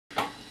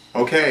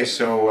Okay,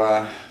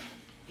 so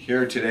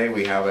here today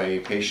we have a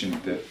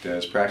patient that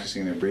is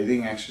practicing their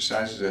breathing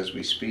exercises as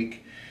we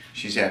speak.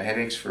 She's had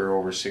headaches for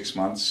over 6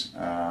 months.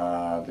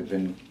 They've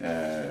been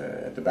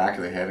at the back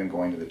of the head and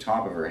going to the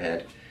top of her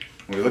head.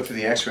 When we looked at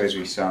the x-rays,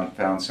 we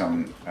found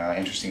some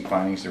interesting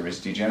findings. There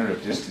was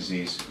degenerative disc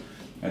disease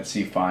at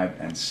C5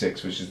 and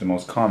 6, which is the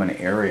most common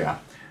area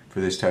for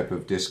this type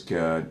of disc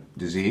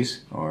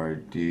disease or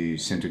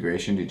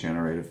disintegration,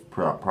 degenerative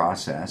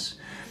process.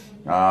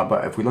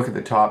 But if we look at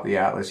the top of the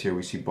atlas here,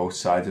 we see both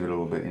sides of it a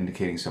little bit,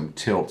 indicating some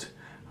tilt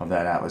of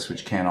that atlas,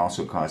 which can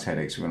also cause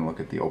headaches. We're going to look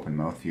at the open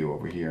mouth view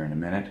over here in a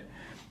minute.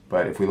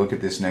 But if we look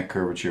at this neck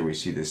curvature, we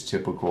see this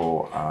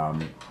typical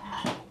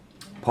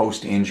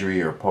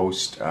post-injury or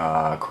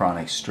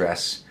post-chronic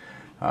stress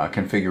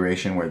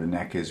configuration where the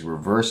neck is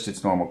reversed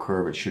its normal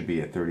curve. It should be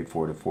a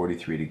 34 to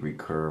 43 degree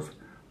curve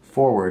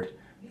forward,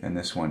 and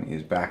this one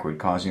is backward,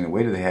 causing the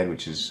weight of the head,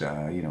 which is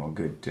a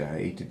good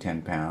 8 to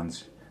 10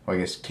 pounds, well, I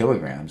guess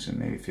kilograms and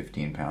maybe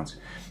 15 pounds,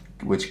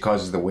 which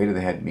causes the weight of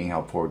the head being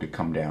held forward to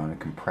come down and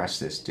compress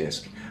this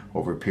disc.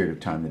 Over a period of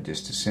time, the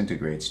disc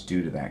disintegrates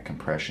due to that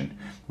compression.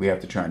 We have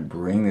to try and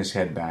bring this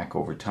head back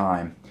over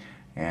time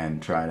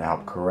and try to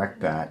help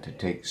correct that to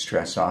take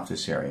stress off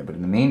this area. But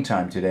in the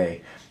meantime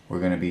today, we're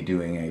going to be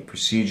doing a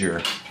procedure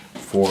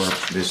for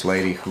this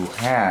lady who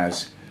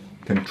has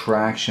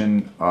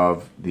contraction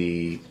of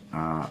the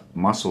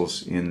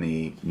muscles in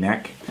the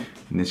neck,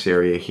 in this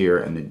area here,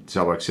 and the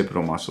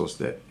suboccipital muscles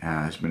that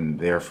has been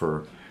there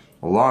for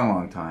a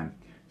long time.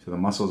 So the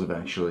muscles have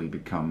actually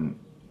become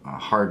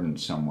hardened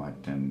somewhat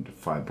and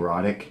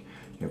fibrotic.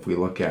 If we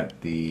look at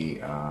the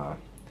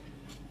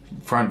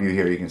front view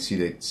here, you can see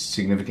the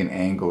significant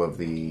angle of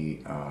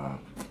the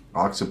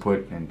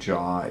occiput and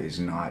jaw is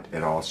not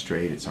at all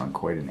straight. It's on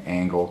quite an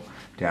angle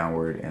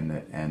downward, and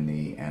the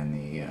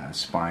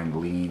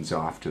spine leans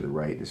off to the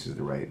right. This is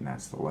the right and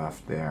that's the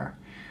left there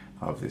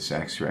of this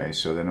x-ray.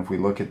 So then if we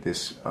look at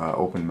this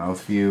open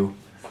mouth view,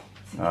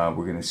 we're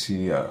going to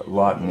see a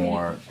lot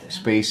more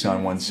space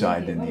on one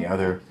side than the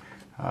other,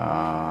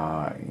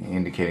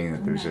 indicating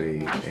that there's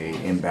a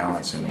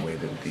imbalance in the way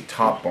that the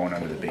top bone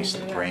under the base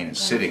of the brain is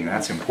sitting.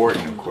 That's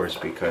important, of course,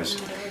 because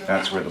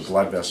that's where the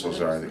blood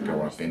vessels are that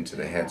go up into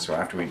the head. So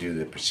after we do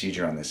the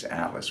procedure on this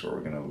atlas, where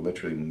we're going to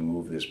literally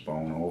move this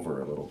bone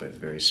over a little bit,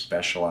 very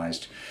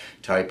specialized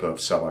type of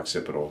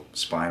suboccipital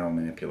spinal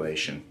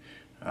manipulation,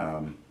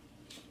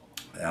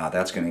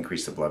 that's going to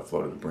increase the blood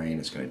flow to the brain.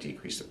 It's going to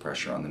decrease the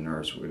pressure on the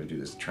nerves. We're going to do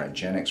this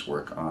Trigenics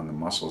work on the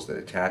muscles that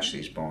attach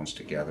these bones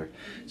together.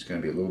 It's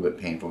going to be a little bit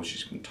painful.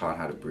 She's been taught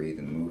how to breathe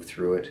and move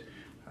through it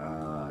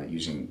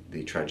using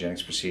the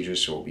Trigenics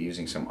procedures. So we'll be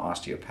using some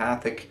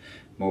osteopathic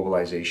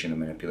mobilization and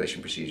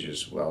manipulation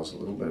procedures, as well as a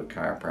little bit of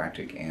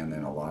chiropractic, and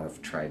then a lot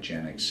of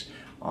Trigenics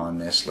on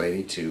this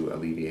lady to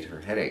alleviate her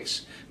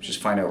headaches.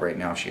 Just find out right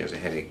now if she has a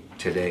headache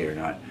today or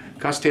not.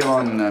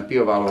 Castellon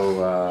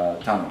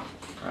piovalo tano.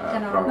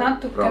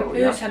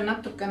 Öösel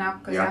natukene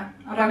hakkas jah,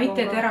 aga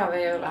mitte terav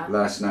ei ole.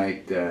 Last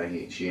night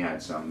she had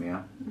some,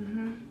 yeah.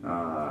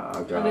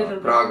 Aga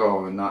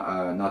praegu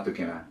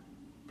natukene.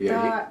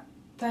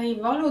 Ta ei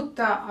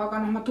valuta, aga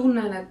noh, ma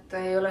tunnen, et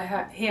ei ole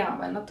hea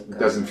veel natukene. It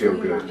doesn't feel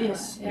good.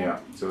 Yes, yeah,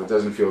 so it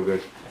doesn't feel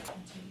good.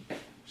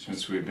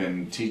 Since we've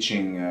been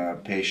teaching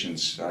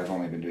patients, I've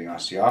only been doing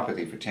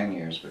osteopathy for 10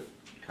 years, but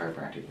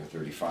chiropractic for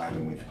 35,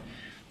 and we've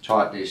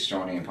taught the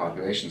Estonian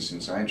population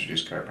since I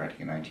introduced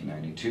chiropractic in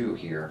 1992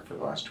 here for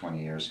the last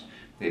 20 years.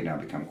 They've now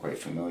become quite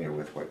familiar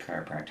with what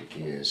chiropractic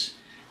is.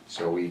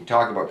 So we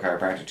talk about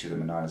chiropractic to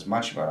them and not as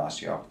much about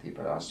osteopathy,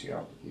 but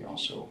osteopathy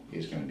also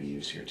is going to be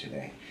used here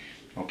today.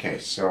 Okay,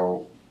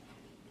 so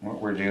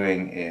what we're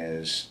doing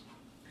is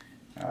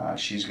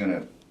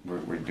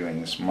we're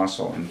doing this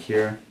muscle in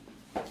here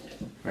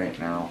right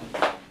now.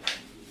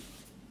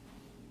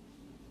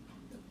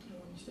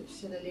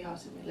 Selle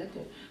lihase meile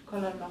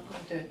kallal ma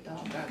hakkan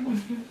töötama praegu.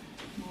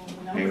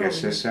 Hinge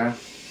sisse,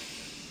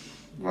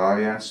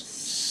 varjas,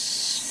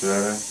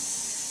 pööre,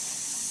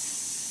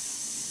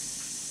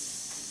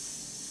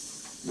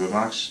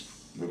 lõdvaks.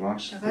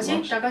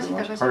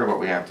 Part of what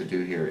we have to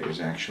do here is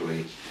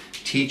actually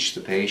teach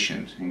the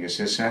patient, hinge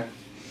sisse,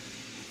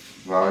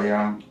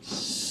 varja,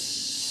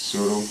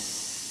 suru,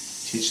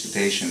 teach the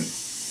patient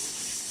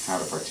how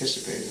to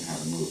participate and how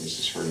to move. This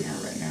is hurting her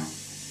right now.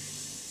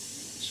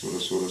 Suru.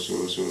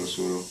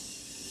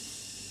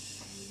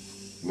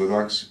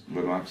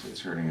 Lõdvaks,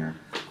 it's hurting her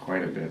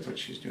quite a bit, but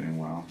she's doing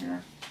well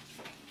here.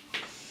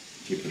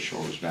 Keep her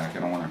shoulders back. I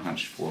don't want her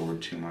hunched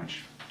forward too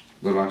much.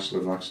 Lõdvaks.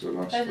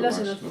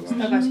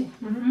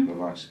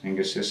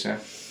 Hinge sisse.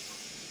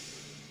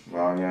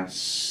 Valja.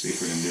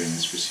 Secret in doing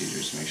this procedure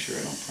is to make sure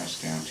I don't press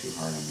down too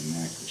hard on the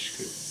neck, which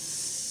could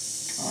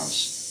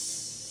cause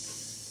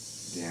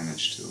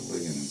damage to the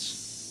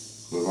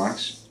ligaments.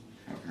 Lõdvaks.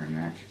 Have her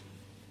neck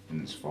in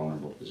this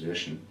vulnerable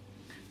position.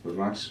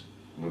 Lõdvaks.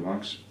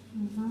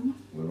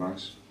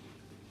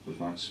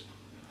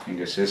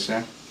 Hinge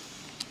sisse.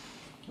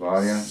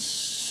 Valja.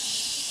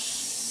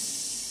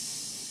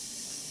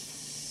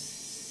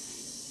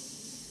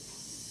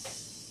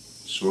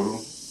 Suru.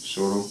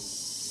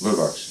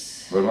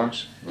 Relax,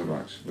 relax,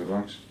 relax,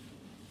 relax,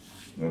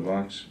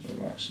 relax,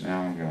 relax.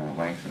 Now I'm going to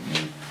lengthen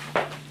the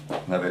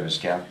Levator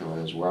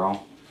scapula as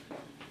well.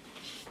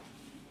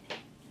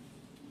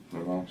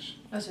 Relax.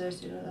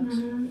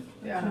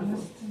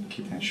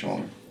 Keep that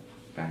shoulder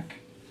back.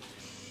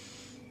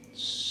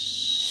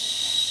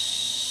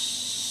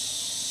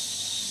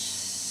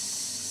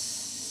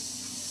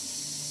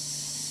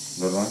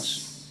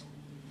 Relax,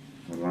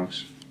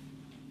 relax.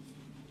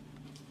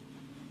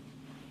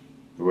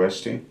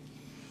 Resting.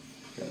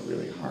 Got a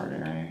really hard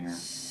area here.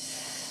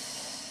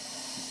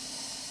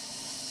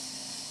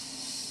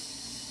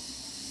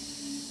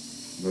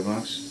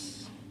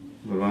 Relax,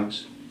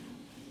 relax.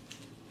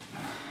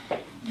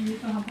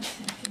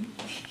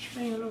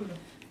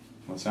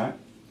 What's that?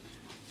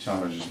 Tell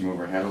her to just move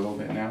her head a little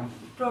bit now.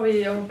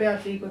 Proovi oma pead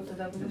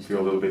liigutada. Feel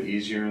a little bit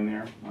easier in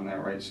there on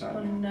that right side.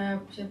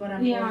 On see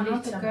parem ja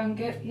natuke on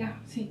jah,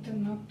 siit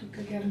on natuke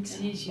kergem.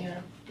 Siis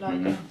ja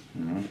laega.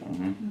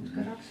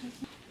 Natuke raksab.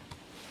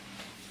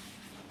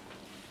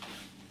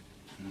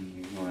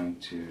 You're going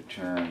to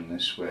turn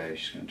this way.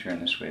 She's going to turn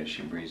this way as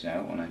she breathes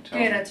out when I tell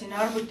her. Keerad sinna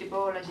arvuti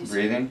poole siis.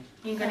 Breathing.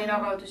 Hinga nina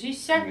kaudu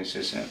sisse. Hinga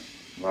sisse.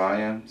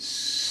 Vaja.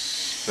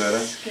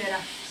 Spera.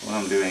 Keera. What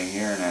I'm doing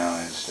here now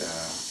is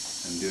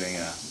I'm doing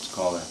what's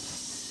called a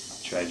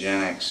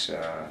Trigenics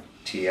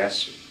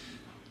TS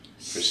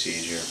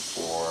procedure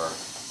for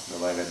the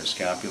Levator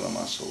scapula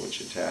muscle,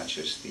 which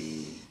attaches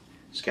the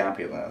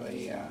scapula,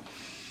 the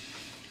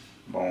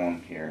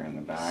bone here in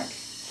the back,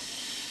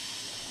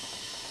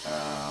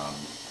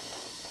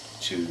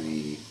 to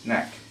the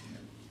neck.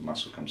 The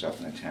muscle comes up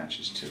and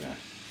attaches to the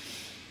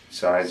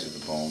sides of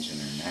the bones in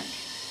her neck.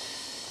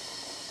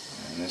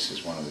 And this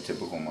is one of the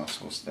typical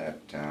muscles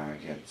that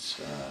gets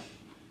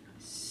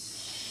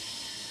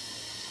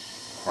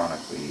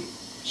chronically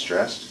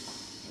stressed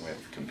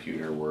with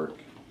computer work.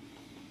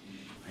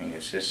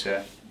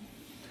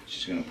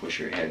 She's going to push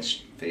her head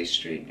face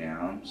straight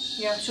down.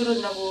 Ja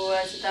surud nagu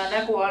seda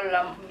nägu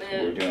alla.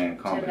 We're doing a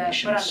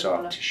combination of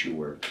soft tissue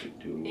work to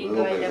do a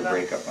little bit of a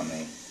breakup on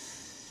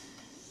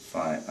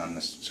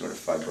the sort of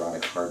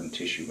fibrotic hardened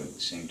tissue, but at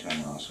the same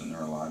time we're also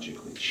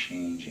neurologically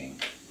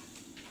changing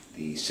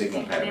the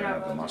signal pattern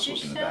of the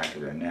muscles in the back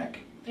of their neck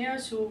so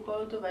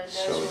that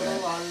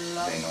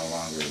they no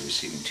longer are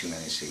receiving too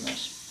many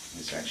signals.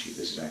 This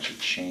is actually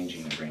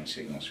changing the brain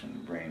signals from the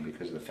brain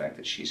because of the fact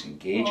that she's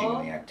engaging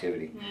in the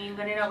activity.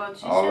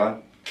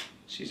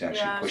 She's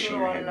actually pushing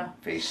her head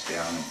face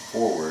down and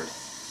forward.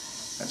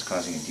 That's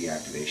causing a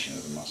deactivation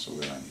of the muscle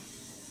that I'm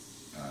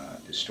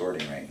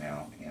distorting right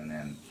now. And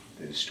then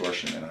the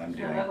distortion that I'm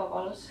doing,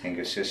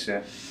 Hinga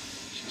Sissa,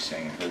 she's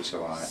saying it hurts a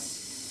lot.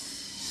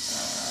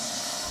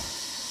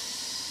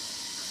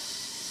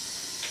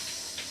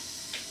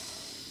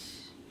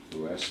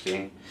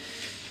 Resting.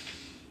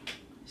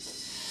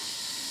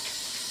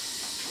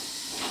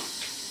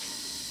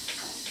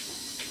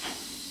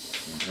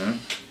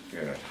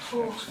 Good.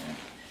 Excellent.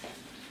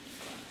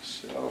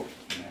 So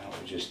now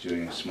we're just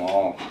doing a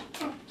small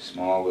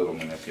little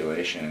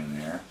manipulation in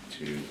there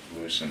to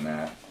loosen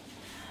that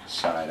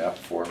side up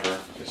for her.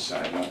 This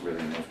side won't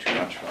really move too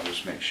much. I'll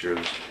just make sure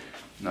there's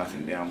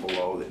nothing down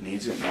below that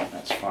needs it. No,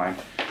 that's fine.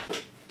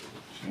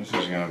 So this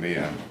is going to be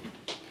a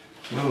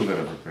little bit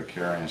of a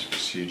precarious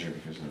procedure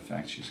because of the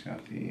fact she's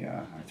got the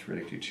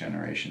arthritic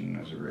degeneration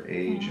as of her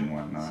age and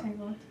whatnot.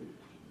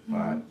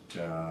 But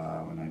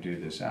when I do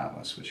this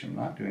atlas, which I'm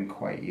not doing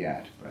quite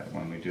yet, but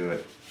when we do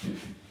it,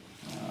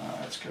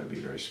 it's got to be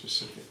very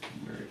specific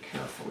and very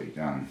carefully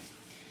done.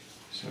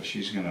 So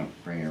she's going to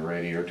her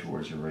right ear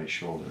towards her right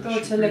shoulder.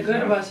 Tood selle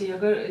kõrva siia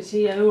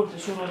juurde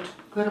surud.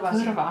 Kõrva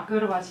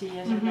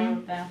siia selle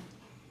juurde.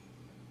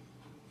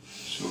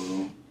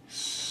 Suru.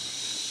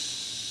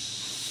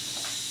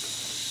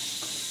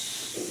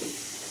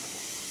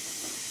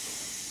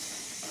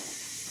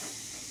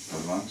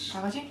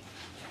 Tagasi.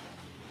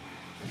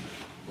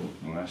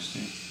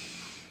 Resting.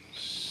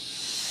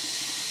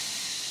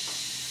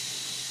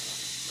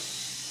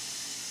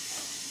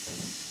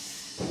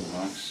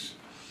 Relax.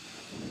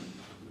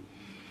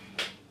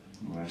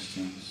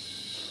 Resting.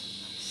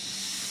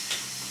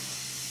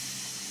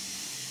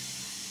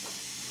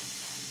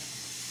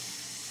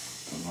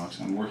 Relax.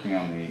 I'm working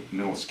on the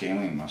middle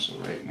scalene muscle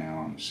right now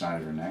on the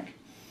side of her neck,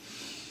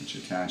 which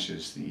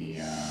attaches the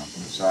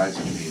sides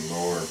of the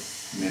lower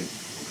mid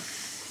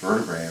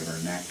vertebrae of her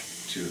neck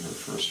to her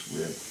first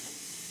rib.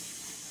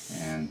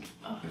 And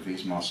if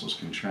these muscles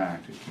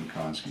contract, it can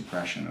cause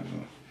compression of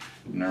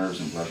the nerves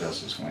and blood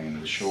vessels going into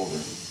the shoulder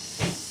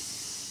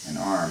and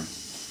arm,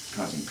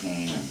 causing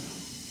pain and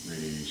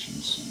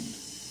radiations and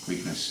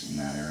weakness in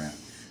that area.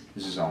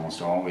 This is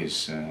almost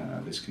always,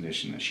 this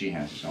condition that she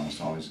has is almost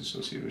always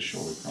associated with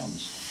shoulder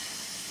problems.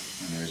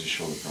 When there is a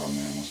shoulder problem,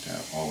 they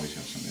always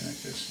have something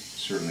like this.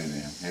 Certainly they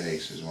have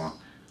headaches as well.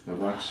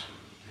 Relax.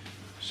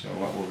 So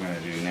what we're going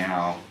to do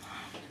now...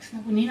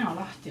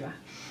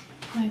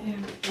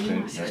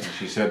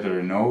 She said that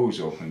her nose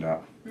opened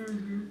up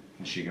and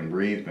she can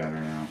breathe better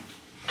now.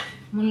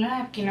 Mul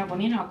lähebki nagu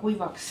nina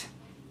kuivaks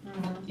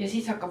ja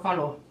siis hakkab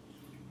valu.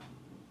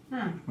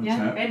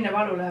 jah, enne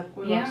valu läheb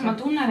kuivaks. jah, ma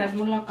tunnen, et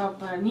mul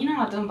hakkab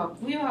nina tõmbab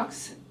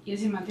kuivaks ja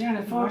siis ma tean,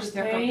 et mul varsti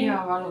hakkab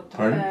pea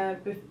valutama.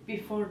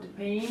 Before the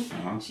pain,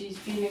 she's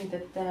feeling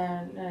that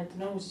the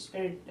nose is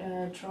very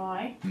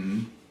dry,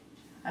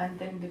 and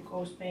then it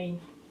goes pain.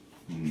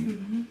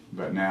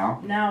 But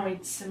now? Now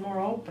it's more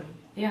open.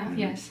 Yeah,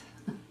 yes.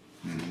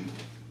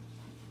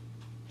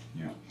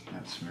 Yeah,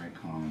 that's very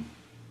common.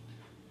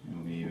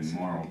 It'll be even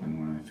more open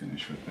when I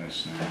finish with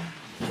this.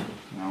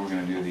 Now we're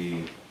going to do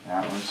the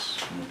atlas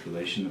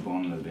manipulation, the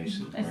bone of the base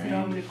of the Hästi brain.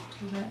 rahulikult,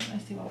 kui see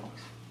hästi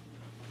vabaks.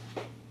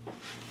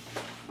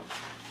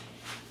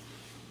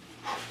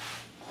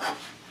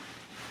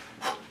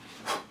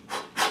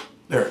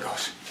 There it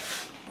goes.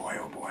 Boy,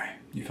 oh boy.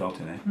 You felt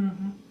it, eh?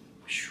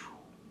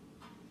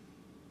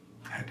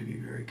 I had to be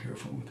very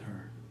careful with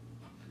her,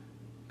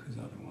 because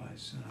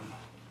otherwise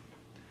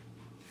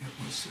it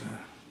was,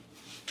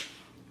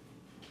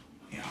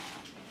 yeah.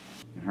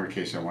 In her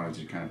case, I wanted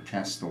to kind of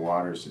test the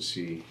waters to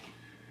see.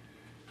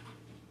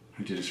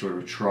 I did a sort of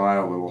a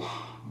trial,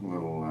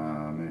 little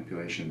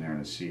manipulation there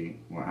to see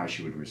how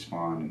she would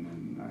respond,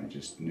 and then I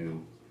just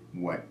knew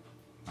what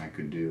I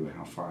could do,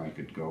 how far I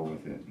could go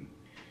with it,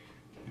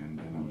 and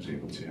then I was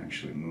able to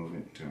actually move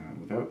it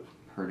without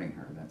hurting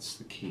her. That's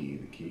the key.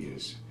 The key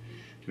is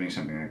doing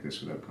something like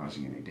this without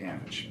causing any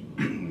damage.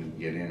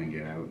 Get in and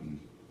get out and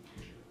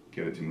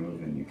get it to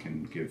move, and you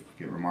can get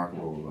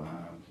remarkable,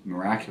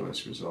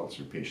 miraculous results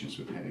for patients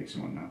with headaches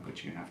and whatnot,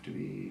 but you have to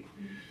be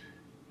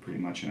pretty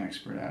much an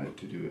expert at it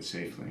to do it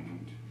safely.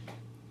 And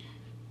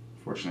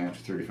fortunately,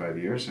 after 35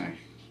 years, I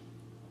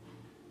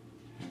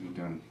haven't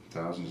done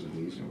thousands of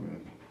these over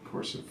the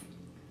course of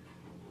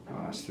the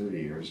last 30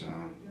 years.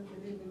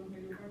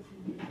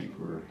 I think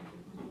we're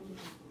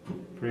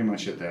pretty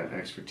much at that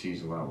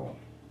expertise level.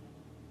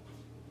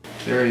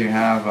 There you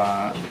have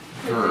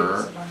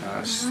her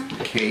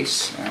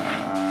case.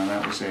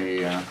 That was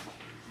a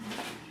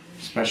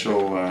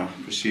special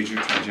procedure,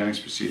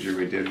 Trigenics procedure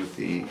we did with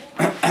the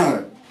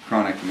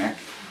chronic neck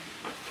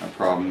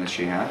problem that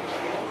she had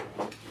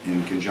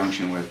in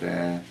conjunction with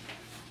an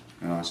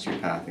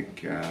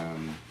osteopathic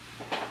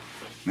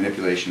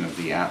manipulation of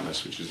the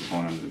atlas, which is the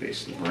bone under the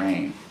base of the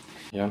brain.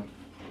 Yeah.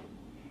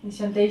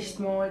 See on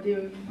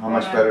teistmoodi. How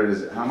much better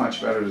does it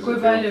feel? Kui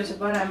palju see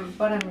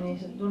paremini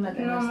sa tunned ennast?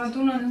 No ma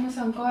tunnen, et ma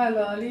saan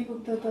kaela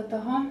liigutada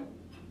taha.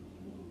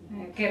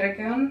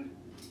 Kerge on,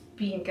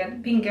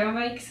 pinge on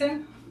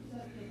väiksem.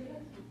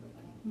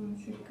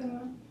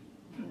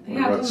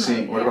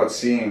 What about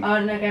seeing?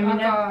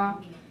 Aga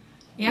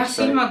jah,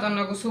 silmad on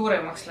nagu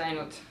suuremaks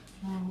läinud.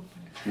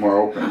 More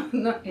open.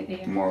 No,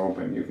 yeah. More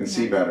open. You can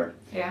see better.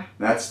 Yeah.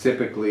 That's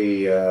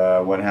typically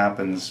what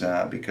happens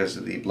because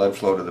of the blood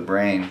flow to the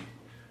brain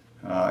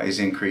is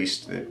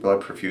increased. The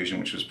blood perfusion,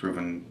 which was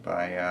proven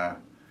by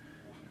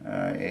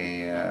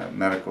a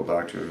medical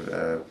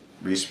doctor,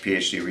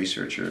 PhD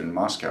researcher in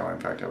Moscow. In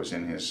fact, I was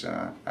in his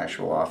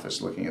actual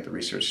office looking at the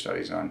research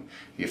studies on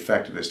the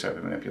effect of this type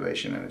of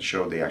manipulation, and it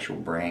showed the actual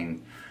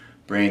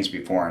brains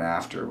before and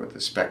after with the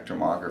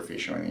spectromography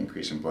showing the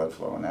increase in blood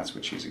flow, and that's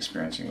what she's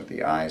experiencing with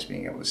the eyes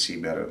being able to see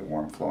better, the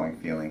warm flowing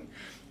feeling,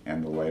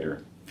 and the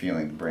lighter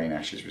feeling. The brain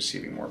actually is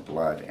receiving more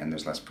blood, and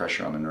there's less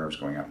pressure on the nerves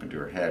going up into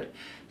her head.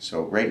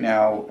 So right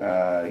now,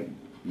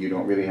 you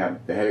don't really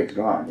have, the headache's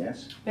gone,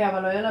 yes?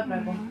 Peavalu ei ole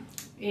praegu?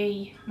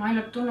 Ei, ma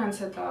ainult tunnen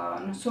seda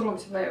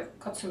surumise või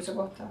katsumise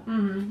kohta.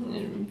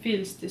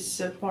 Feels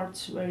this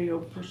parts where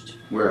you pushed.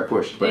 Where I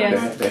pushed, but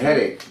yes. the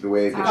headache, the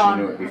way that she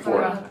knew it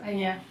before,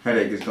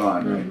 headache is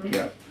gone, right?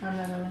 Yeah.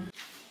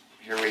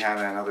 Here we have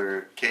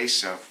another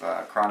case of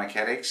chronic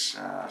headaches,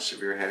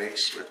 severe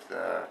headaches with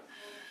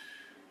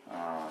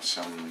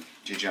some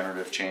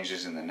degenerative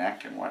changes in the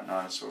neck and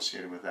whatnot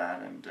associated with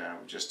that, and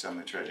we've just done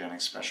the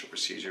Trigenics special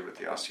procedure with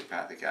the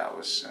osteopathic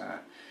atlas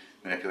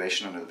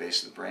manipulation under the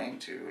base of the brain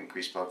to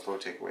increase blood flow,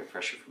 take away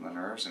pressure from the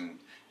nerves, and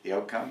the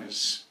outcome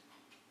is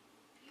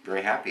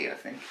very happy, I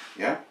think.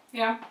 Yeah?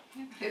 Yeah.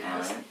 All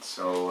right,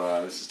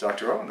 so this is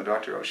Dr. O and the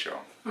Dr. O Show.